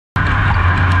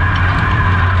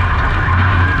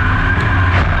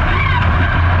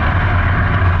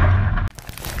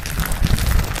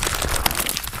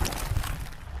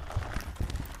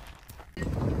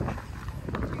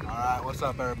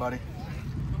everybody.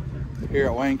 Here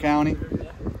at Wayne County,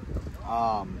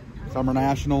 Summer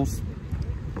Nationals.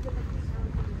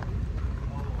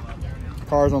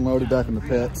 Cars unloaded back in the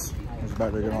pits. I was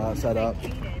about to get all that set up.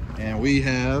 And we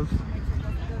have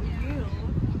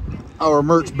our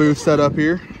merch booth set up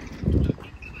here.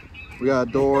 We got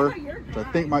a door, which I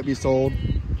think might be sold.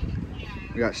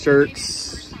 We got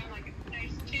shirts,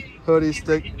 hoodies,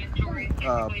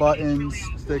 buttons,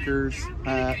 stickers,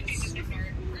 hats.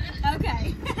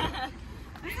 Okay.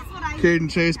 Cade and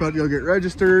Chase about to go get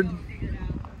registered.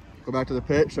 Go back to the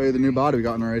pit, show you the new body we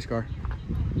got in the race car.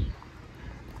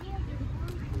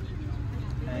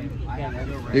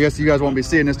 I guess you guys won't be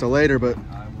seeing this till later, but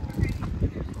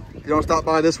if you don't stop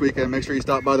by this weekend, make sure you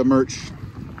stop by the merch.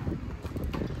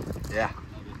 Yeah.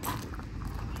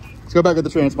 Let's go back with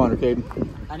the transponder, Caden.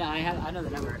 I know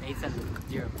the number,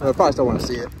 870. I probably still want to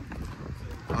see it,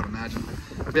 I would imagine.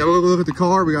 But yeah, we'll go look at the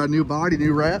car. We got a new body,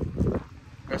 new wrap.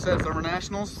 Like I said, Summer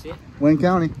Nationals, Wayne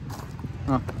County.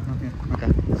 Oh,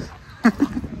 okay.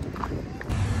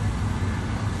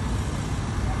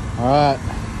 All right,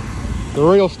 the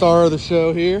real star of the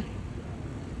show here.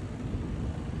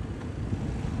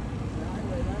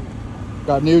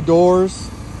 Got new doors,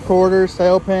 quarters,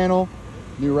 tail panel,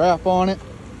 new wrap on it.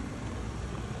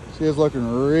 She is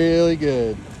looking really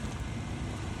good.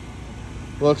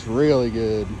 Looks really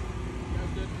good.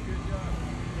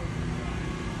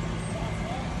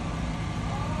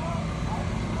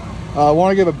 I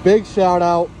want to give a big shout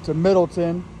out to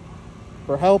Middleton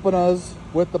for helping us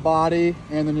with the body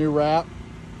and the new wrap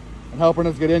and helping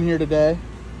us get in here today.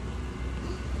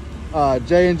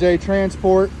 J&J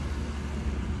Transport,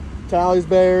 Tally's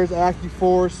Bears,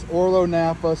 AccuForce, Orlo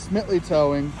Napa, Smitley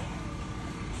Towing,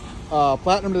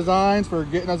 Platinum Designs for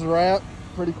getting us a wrap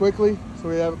pretty quickly so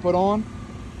we have it put on.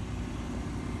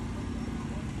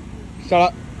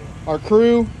 Shout out our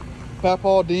crew, Pat,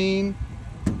 Paul, Dean,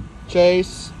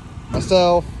 Chase,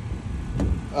 myself,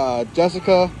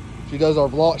 Jessica. She does our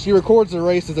vlog. She records the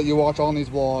races that you watch on these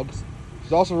vlogs.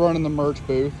 She's also running the merch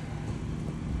booth.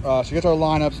 She gets our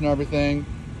lineups and everything.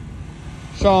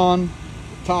 Sean,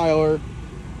 Tyler,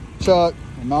 Chuck,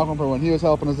 and Malcolm for when he was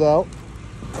helping us out.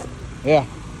 Yeah,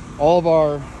 all of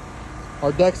our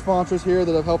deck sponsors here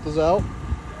that have helped us out.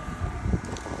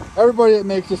 Everybody that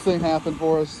makes this thing happen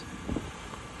for us.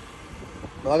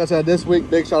 But like I said, this week,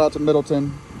 big shout out to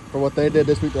Middleton for what they did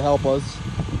this week to help us.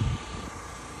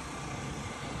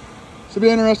 Should be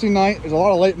an interesting night. There's a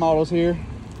lot of late models here.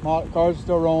 Cars are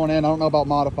still rolling in. I don't know about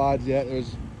modifieds yet.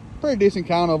 There's a pretty decent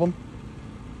count of them.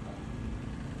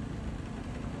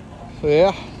 So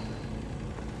yeah.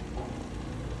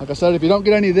 Like I said, if you don't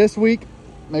get any this week,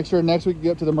 make sure next week you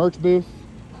get up to the merch booth.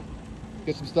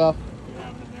 Get some stuff.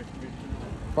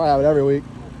 Probably have it every week.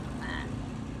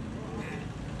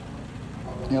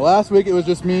 Yeah, last week it was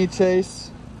just me, Chase,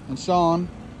 and Sean,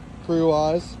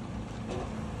 crew-wise.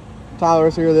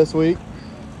 Tyler's here this week.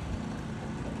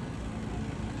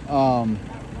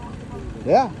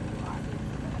 Yeah.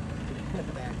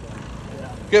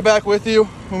 Get back with you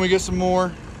when we get some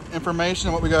more information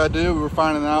on what we gotta do. We were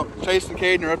finding out. Chase and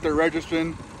Caden are up there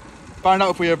registering. Find out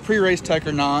if we have pre-race tech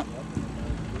or not.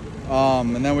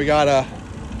 And then we'll get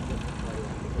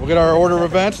our order of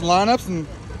events and lineups and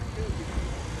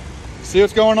see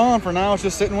what's going on. For now, it's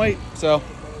just sit and wait. So,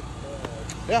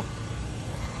 yeah.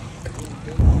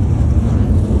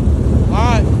 All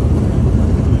right,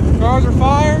 cars are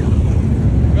fired.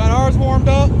 We got ours warmed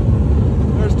up.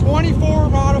 There's 24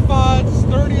 modifieds,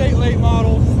 38 late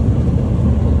models.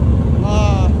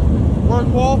 We're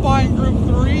qualifying group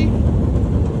 3.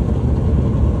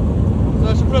 So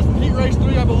that should put us in heat race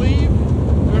 3, I believe.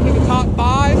 We're gonna do the top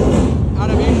 5 out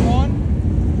of each one.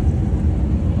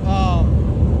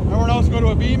 Everyone else go to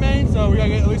a B main, so we gotta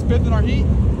get at least 5th in our heat.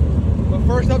 But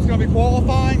first up is gonna be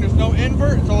qualifying. There's no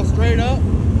invert, it's all straight up.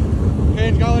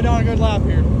 Caden's gotta lay down a good lap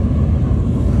here.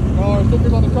 Got all our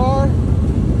stickers on the car.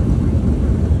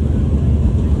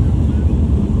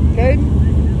 Caden,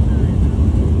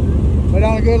 lay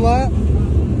down a good lap.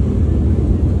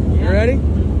 You ready?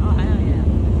 Oh, hell yeah.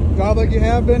 Drive like you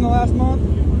have been the last month.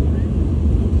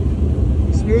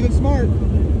 Smooth and smart.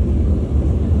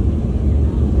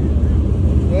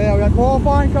 So yeah, we got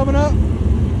qualifying coming up.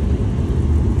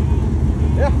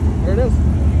 Yeah, there it is.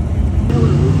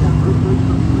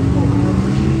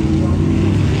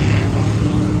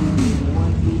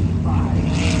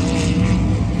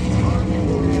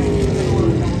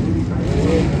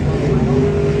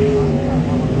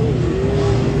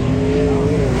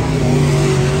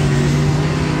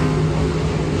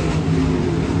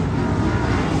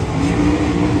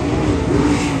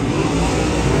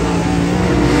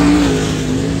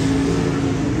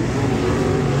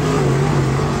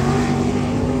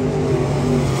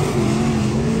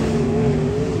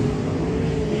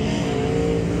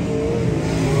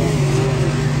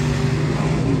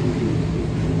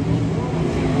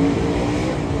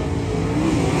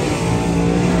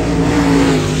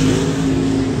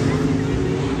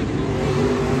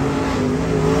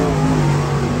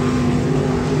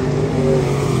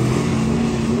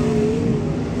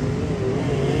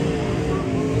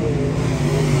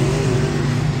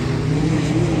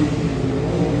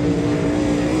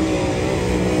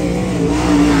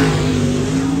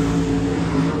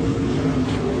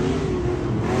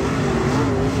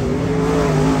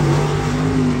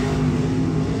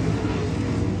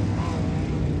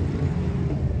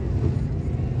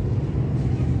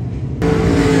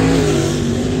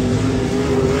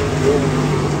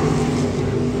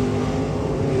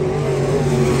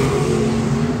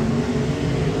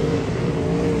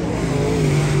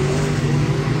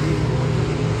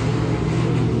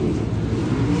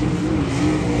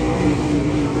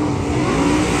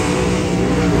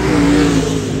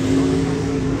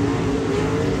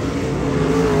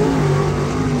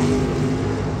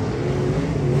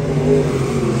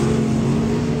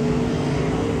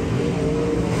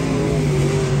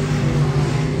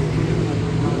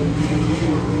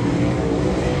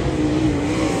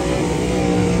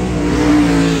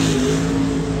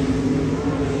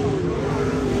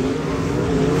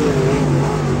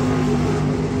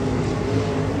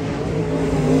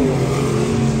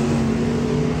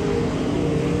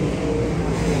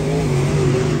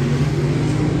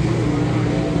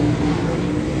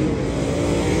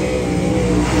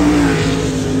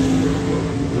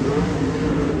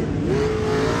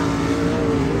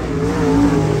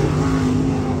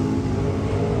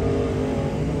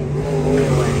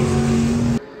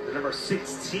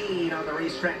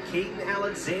 racetrack, Caden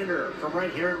Alexander from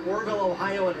right here in Orville,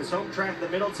 Ohio, and his home track, the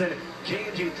Middleton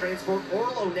J&J Transport,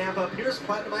 Orlo Napa, Pierce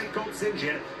Platinumite Colts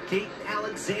engine, Caden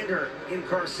Alexander in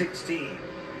car 16.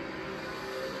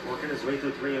 Working his way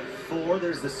through 3 and 4,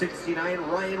 there's the 69,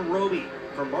 Ryan Roby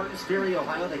from Martins Ferry,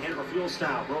 Ohio, the Hanover Fuel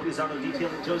Style. Roby's Auto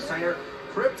Detailing, Joe Steiner,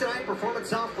 Kryptonite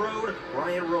Performance Off-Road,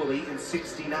 Ryan Roby in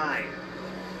 69.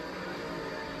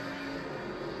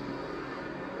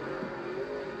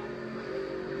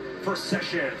 First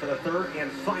session for the third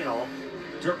and final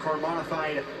Dirt Car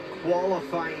Modified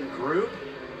qualifying group.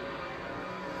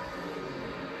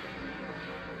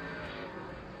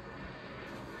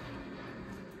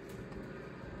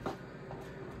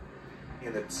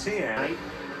 In the 10,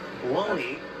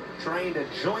 Loney trying to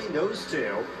join those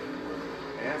two.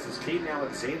 As is Caden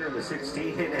Alexander in the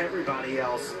 16 and everybody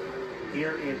else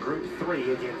here in Group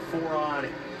 3. Again, 4 on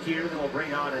here. Then we'll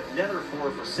bring on another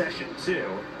 4 for Session 2.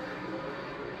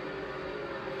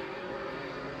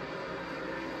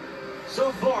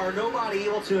 So far, nobody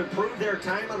able to improve their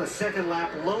time on the second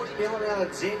lap. Loney, Miller,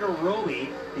 Alexander, Roby,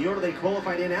 the order they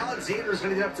qualified in. Alexander's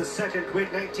going to get up to second quick,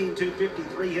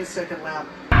 19.253, his second lap.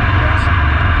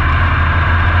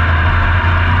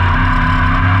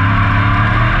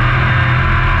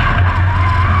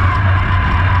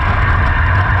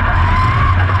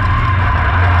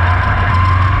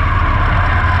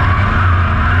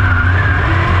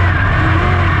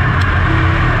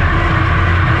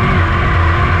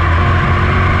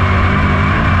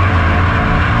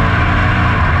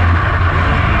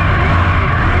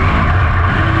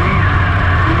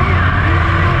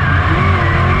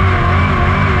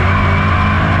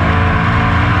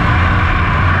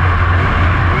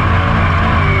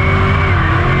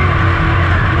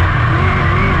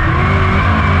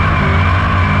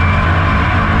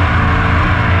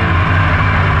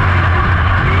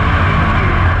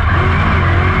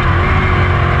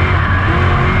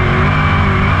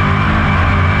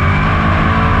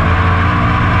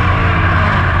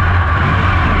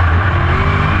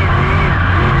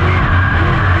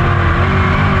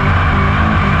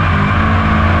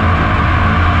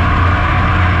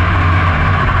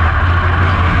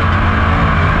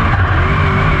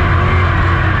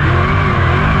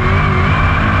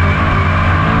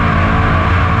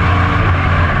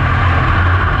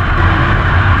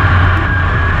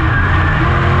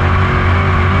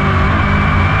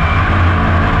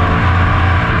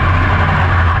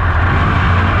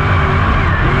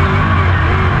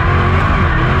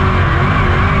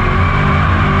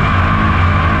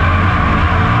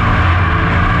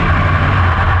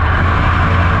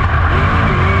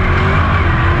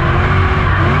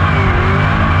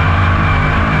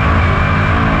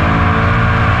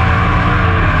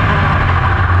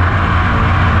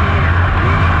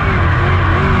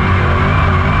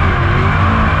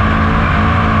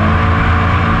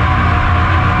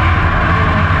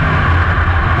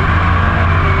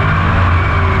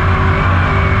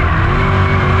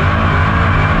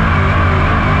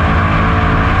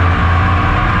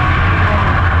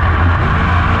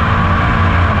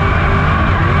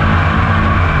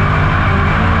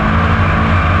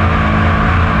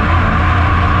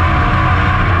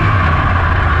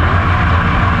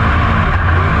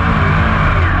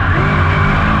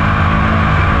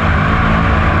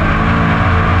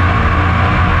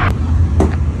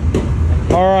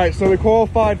 So we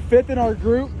qualified 5th in our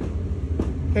group.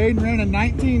 Caden ran a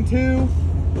 19.2,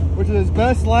 which is his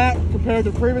best lap compared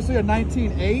to previously a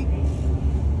 19.8.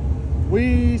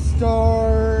 We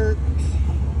start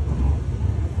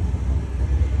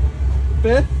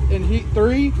 5th in heat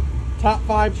 3, top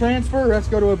 5 transfer. Let's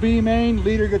go to a B main.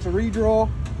 Leader gets a redraw.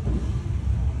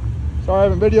 Sorry I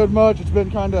haven't videoed much. It's been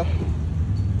kind of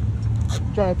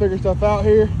trying to figure stuff out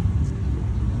here.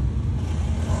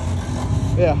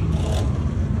 Yeah.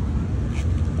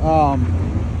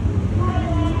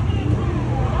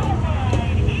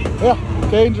 Yeah,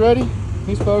 Caden's ready.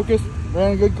 He's focused.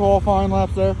 Ran a good qualifying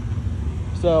laps there.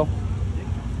 So,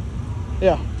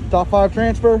 yeah, top 5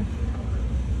 transfer.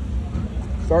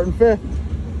 Starting 5th.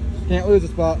 Can't lose a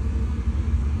spot.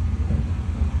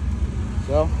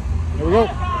 So, here we go.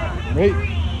 Wait.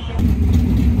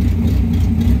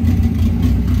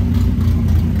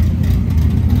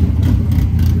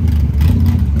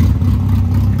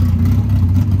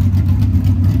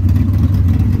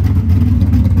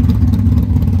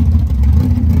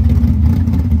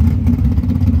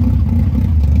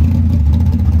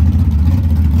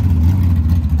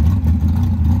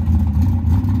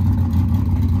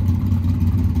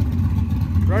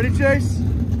 Ready, Chase?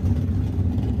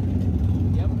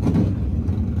 Yep.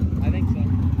 I think so.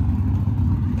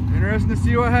 And Interesting to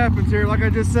see what happens here. Like I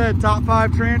just said, top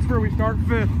 5 transfer, we start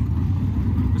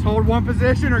 5th. Just hold one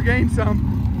position or gain some.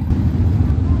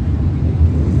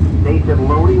 Nathan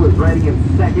Loney was riding in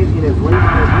 2nd in his late relays.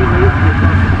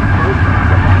 First off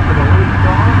the back of the late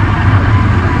stall.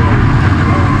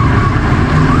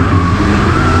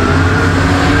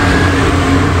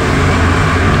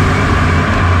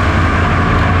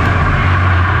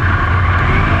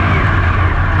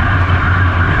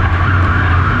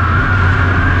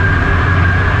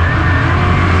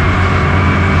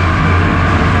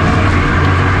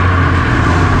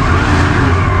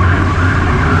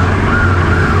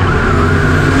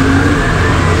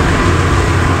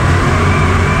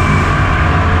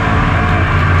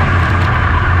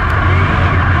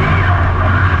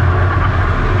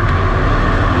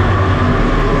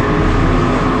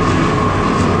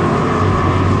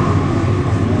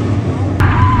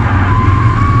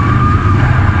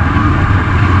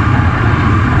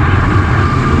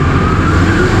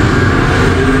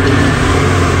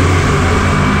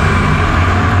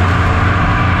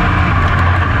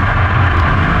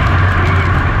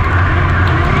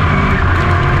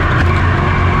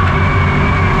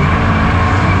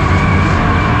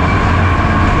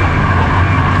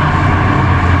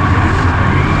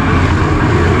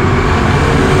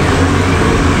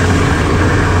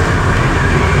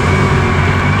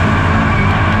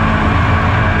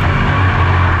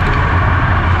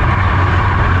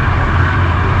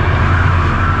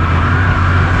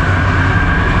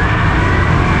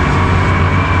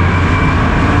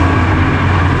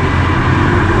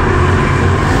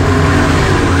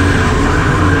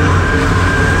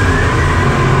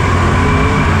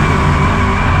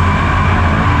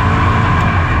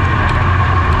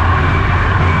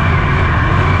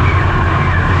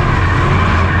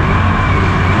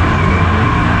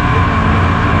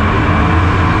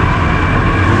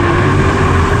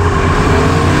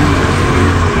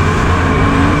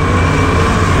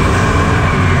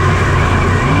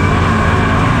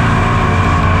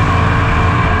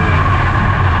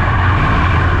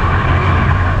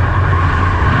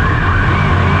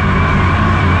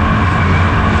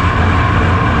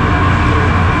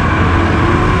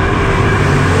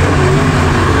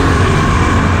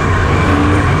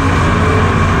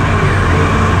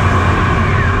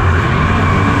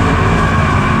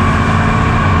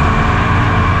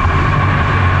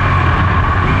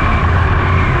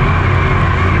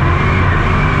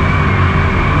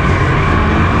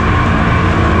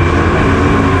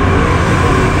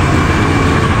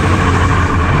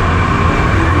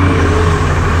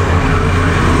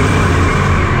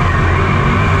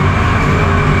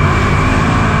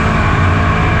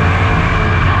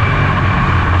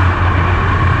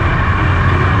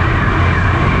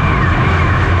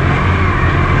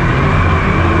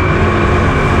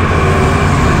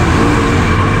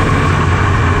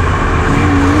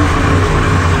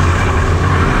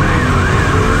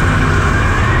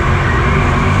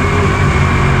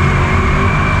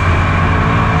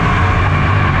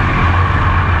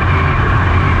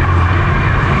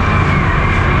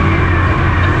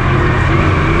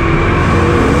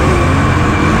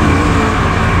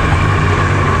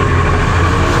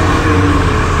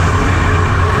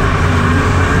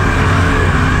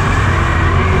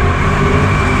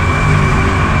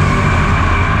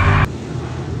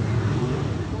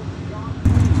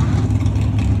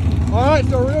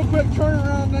 So real quick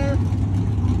turnaround there.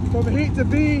 From heat to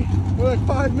B, we're like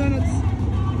 5 minutes.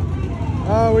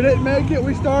 We didn't make it.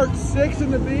 We start 6th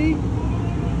in the B.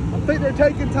 I think they're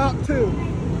taking top 2.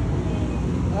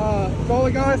 It's all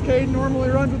the guys Caden normally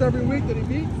runs with every week that he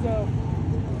beats, so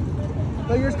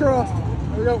fingers crossed.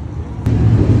 There we go.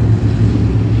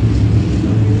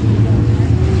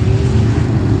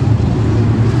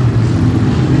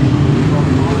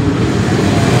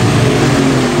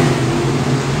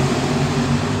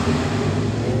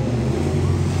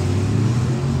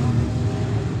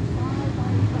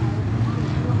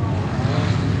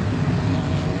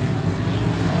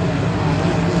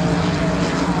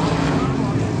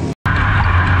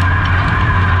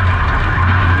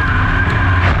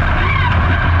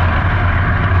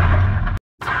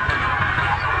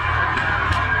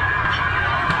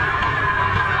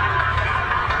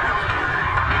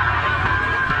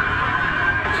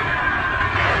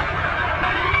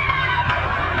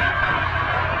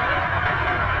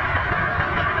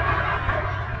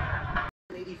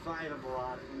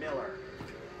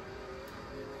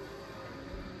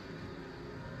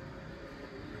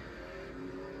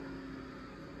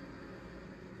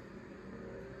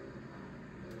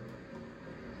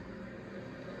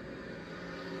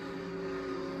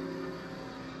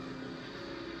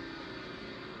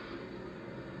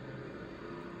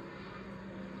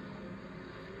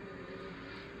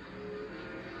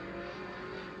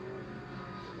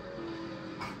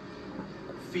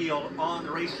 field on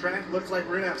the racetrack. Looks like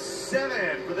we're going to have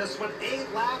 7 for this one.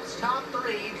 8 laps, top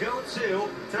 3 go to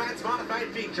tonight's modified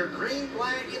feature. Green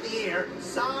flag in the air,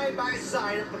 side by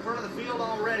side at the front of the field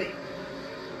already.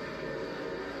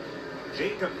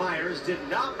 Jacob Myers did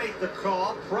not make the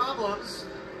call. Problems.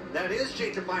 That is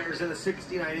Jacob Myers in the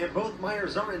 69M. Both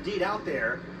Myers are indeed out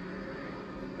there.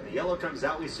 When the yellow comes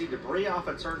out, we see debris off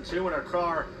of turn 2 in our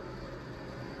car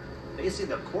facing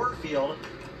the cornfield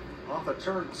off of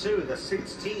turn 2, the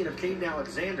 16 of Caden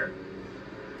Alexander.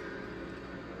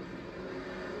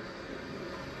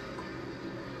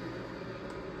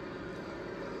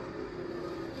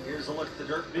 Here's a look at the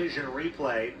Dirt Vision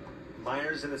replay.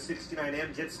 Myers in the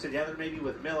 69M gets together maybe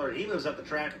with Miller. He moves up the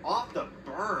track off the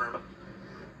berm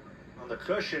on the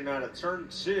cushion out of turn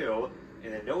 2.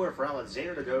 And then nowhere for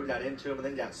Alexander to go. Got into him and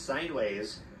then got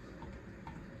sideways.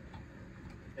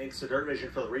 Thanks to Dirt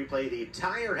Vision for the replay. The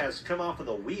tire has come off of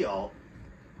the wheel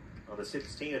on the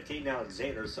 16 of Caden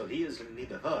Alexander, so he is going to need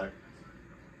the hood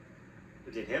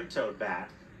to get him towed back.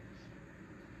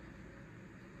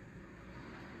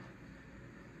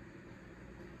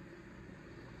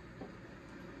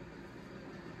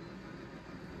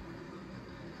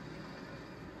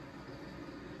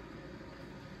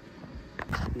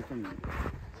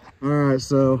 All right,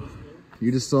 so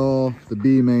you just saw the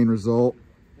B main result.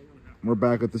 We're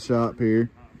back at the shop here.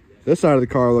 This side of the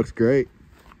car looks great.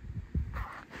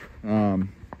 Come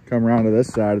around to this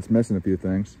side, it's missing a few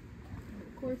things.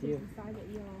 Of course, it's the side that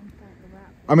you all got the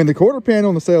wrap. I mean, the quarter panel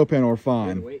and the sail panel are The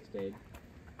fine. weight stayed.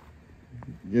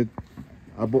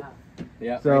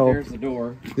 Yeah, so, right there's the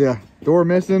door. Yeah, door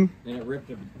missing. And it ripped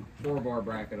a 4-bar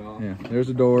bracket off. Yeah, there's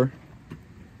the door.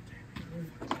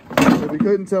 So we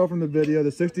couldn't tell from the video,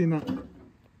 the 69...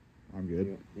 I'm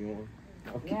good. You want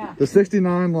one? Yeah. The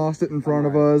 69 lost it in front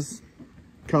of us.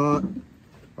 Caught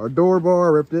our door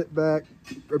bar, ripped it back,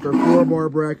 ripped our 4-bar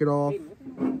bracket off.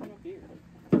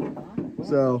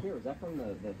 So, Is that from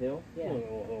the hill? Yeah.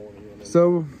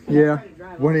 so yeah,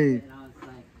 when he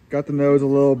got the nose a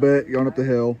little bit, going up the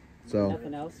hill. So,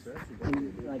 Nothing else?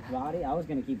 Like body? I was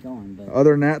going to keep going, but...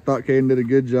 other than that, thought Caden did a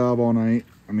good job all night.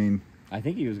 I mean, I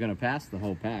think he was going to pass the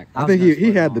whole pack. I think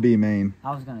he had the B main.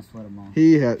 I was going to split them all.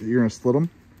 You're going to split them?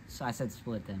 So I said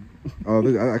split them. Oh,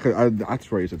 I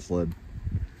swear you said slid.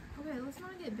 Okay, let's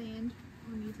not get banned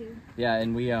on YouTube. Yeah,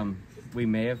 and we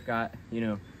may have got, you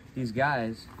know, these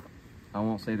guys, I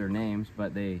won't say their names,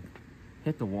 but they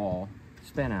hit the wall,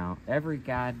 spin out every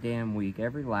goddamn week,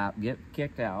 every lap, get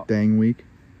kicked out. Dang week.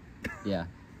 Yeah,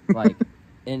 like,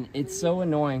 and it's so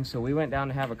annoying. So we went down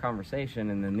to have a conversation,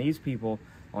 and then these people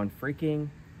on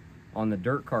the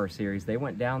dirt car series, they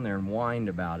went down there and whined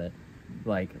about it,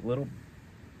 like little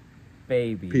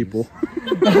babies. People.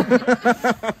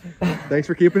 Thanks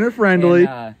for keeping it friendly.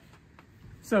 And,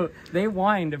 so they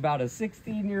whined about a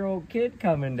 16-year-old kid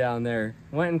coming down there.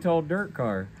 Went and told Dirt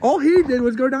Car. All he did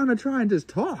was go down and try and just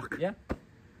talk. Yeah.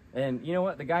 And you know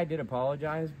what? The guy did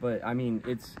apologize, but I mean,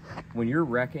 it's when you're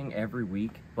wrecking every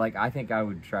week. Like, I think I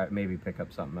would try maybe pick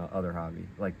up something other hobby,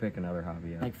 like pick another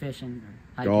hobby up. Like fishing or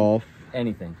hiking. Golf.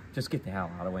 Anything. Just get the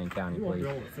hell out of Wayne County, You won't please. be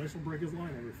able to fish. Will break his line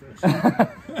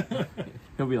every fish.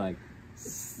 He'll be like,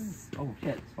 oh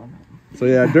shit. So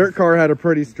yeah, Dirt Car had a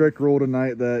pretty strict rule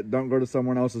tonight that don't go to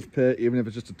someone else's pit, even if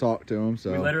it's just to talk to them.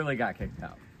 So We literally got kicked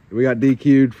out. we got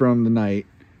DQ'd from the night.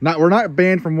 We're not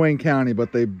banned from Wayne County,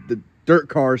 but the Dirt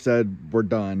Car said we're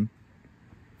done.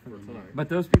 But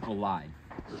those people lied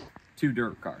to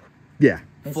Dirt Car. Yeah.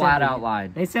 They Flat said out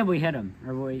lied. They said we hit him.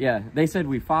 Yeah, they said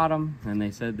we fought them, and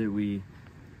they said that we,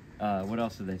 what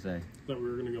else did they say? That we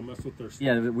were going to go mess with their stuff.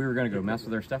 Yeah, that we were going to go mess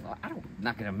with their stuff. I'm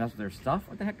not going to mess with their stuff.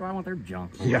 What the heck do I want their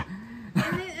junk for? Yeah.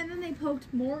 And then they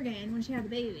poked Morgan when she had the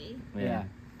baby. Yeah.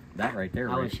 That right there,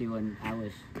 I right? wish she wouldn't. I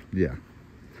wish. Yeah.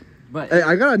 But Hey,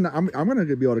 I'm gonna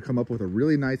be able to come up with a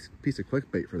really nice piece of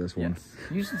clickbait for this one. yes.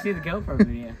 You should see the GoPro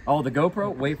video. Oh, the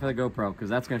GoPro? Wait for the GoPro, because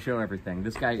that's going to show everything.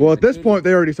 This guy... Well, at this point,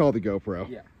 they already saw the GoPro.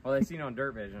 Yeah. Well, they seen it on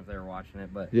Dirt Vision if they were watching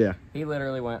it, but... Yeah. He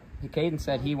literally went... Caden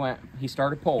said he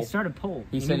started pole. He started pull.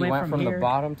 He said he went from the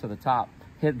bottom to the top,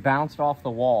 bounced off the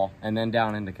wall, and then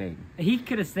down into Caden. He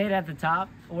could have stayed at the top,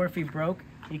 or if he broke,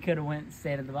 he could have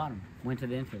stayed at the bottom. Went to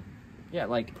the infield. Yeah,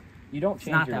 like, you don't It's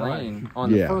change not your that lane hard.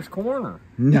 on the Yeah. first corner.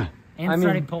 No. And I mean-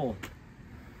 started pull.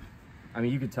 I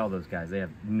mean, you could tell those guys, they have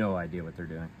no idea what they're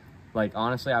doing. Like,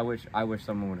 honestly, I wish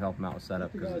someone would help them out with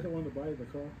setup. The guy that wanted to buy the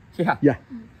car. Yeah. Yeah.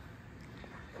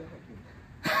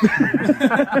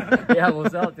 Yeah, we'll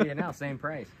sell it to you now, same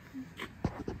price.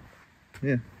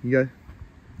 Yeah. You guys.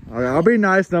 I'll be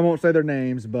nice and I won't say their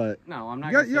names, but No, I'm not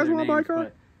You going guys to say wanna their buy a names, car?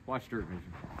 but watch Dirt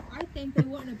Vision. I I think they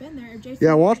wouldn't have been there if Jason.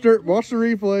 Yeah, watch the didn't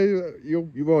replay.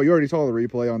 You already saw the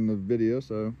replay on the video,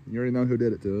 so you already know who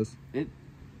did it to us.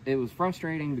 It was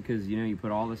frustrating because you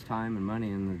put all this time and money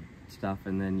in the stuff,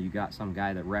 and then you got some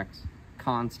guy that wrecks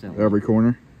constantly Every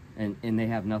corner. and they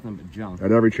have nothing but junk.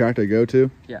 At every track they go to.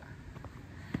 Yeah.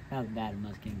 That was bad in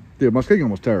Musking. Dude, Muskegon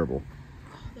was terrible.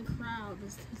 The crowd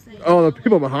was saying. Oh, the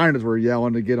people behind us were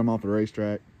yelling to get him off the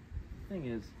racetrack. Thing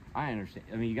is, I understand.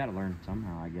 I mean, you got to learn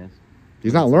somehow, I guess.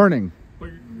 He's not learning. But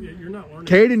you're not learning.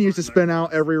 Caden used to spin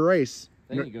out every race.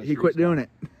 They need to go He quit street doing stock.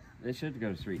 it. They should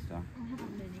go to street stock.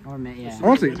 Or yeah.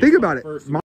 Honestly, think about it. First-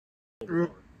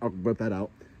 I'll whip that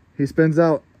out. He spins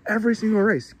out every single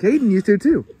race. Caden used to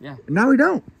too. Yeah. Now we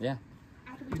don't. Yeah.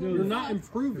 You're not The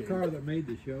improving. car that made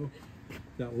the show,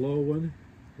 that low one.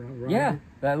 Right, Yeah.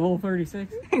 That little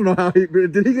 36. I don't know how did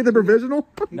he get the provisional?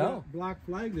 He No. got black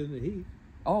flagged in the heat.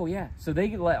 Oh, yeah. So they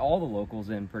could let all the locals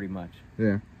in pretty much.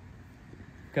 Yeah.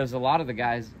 Because a lot of the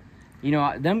guys,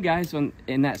 them guys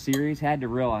in that series had to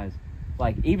realize,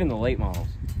 like, even the late models,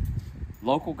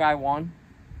 local guy won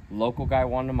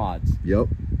the mods. Yep.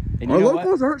 And Our you know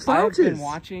locals what? aren't I've slouches. been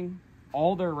watching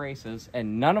all their races,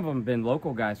 and none of them been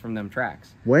local guys from them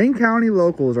tracks. Wayne County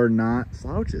locals are not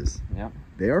slouches. Yep.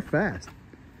 They are fast.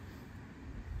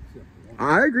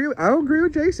 I agree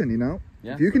with Jason,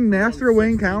 Yeah. If you can master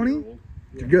Wayne County,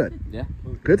 you're good. Yeah.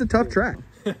 It's a tough track.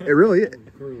 It really is.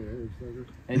 Curly haired sucker.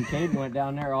 And Caden went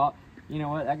down there all, you know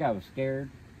what? That guy was scared.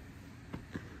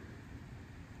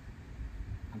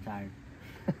 I'm tired.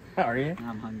 Are you?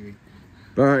 I'm hungry.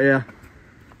 But yeah.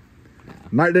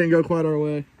 Night didn't go quite our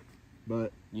way.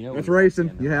 But that's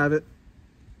racing. You have it.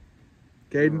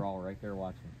 We Caden, were all right there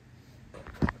watching.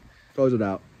 close it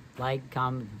out. Like,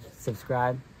 comment,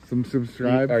 subscribe. Some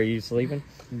subscribe. Are you sleeping?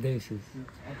 Deuces.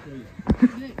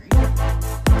 Good.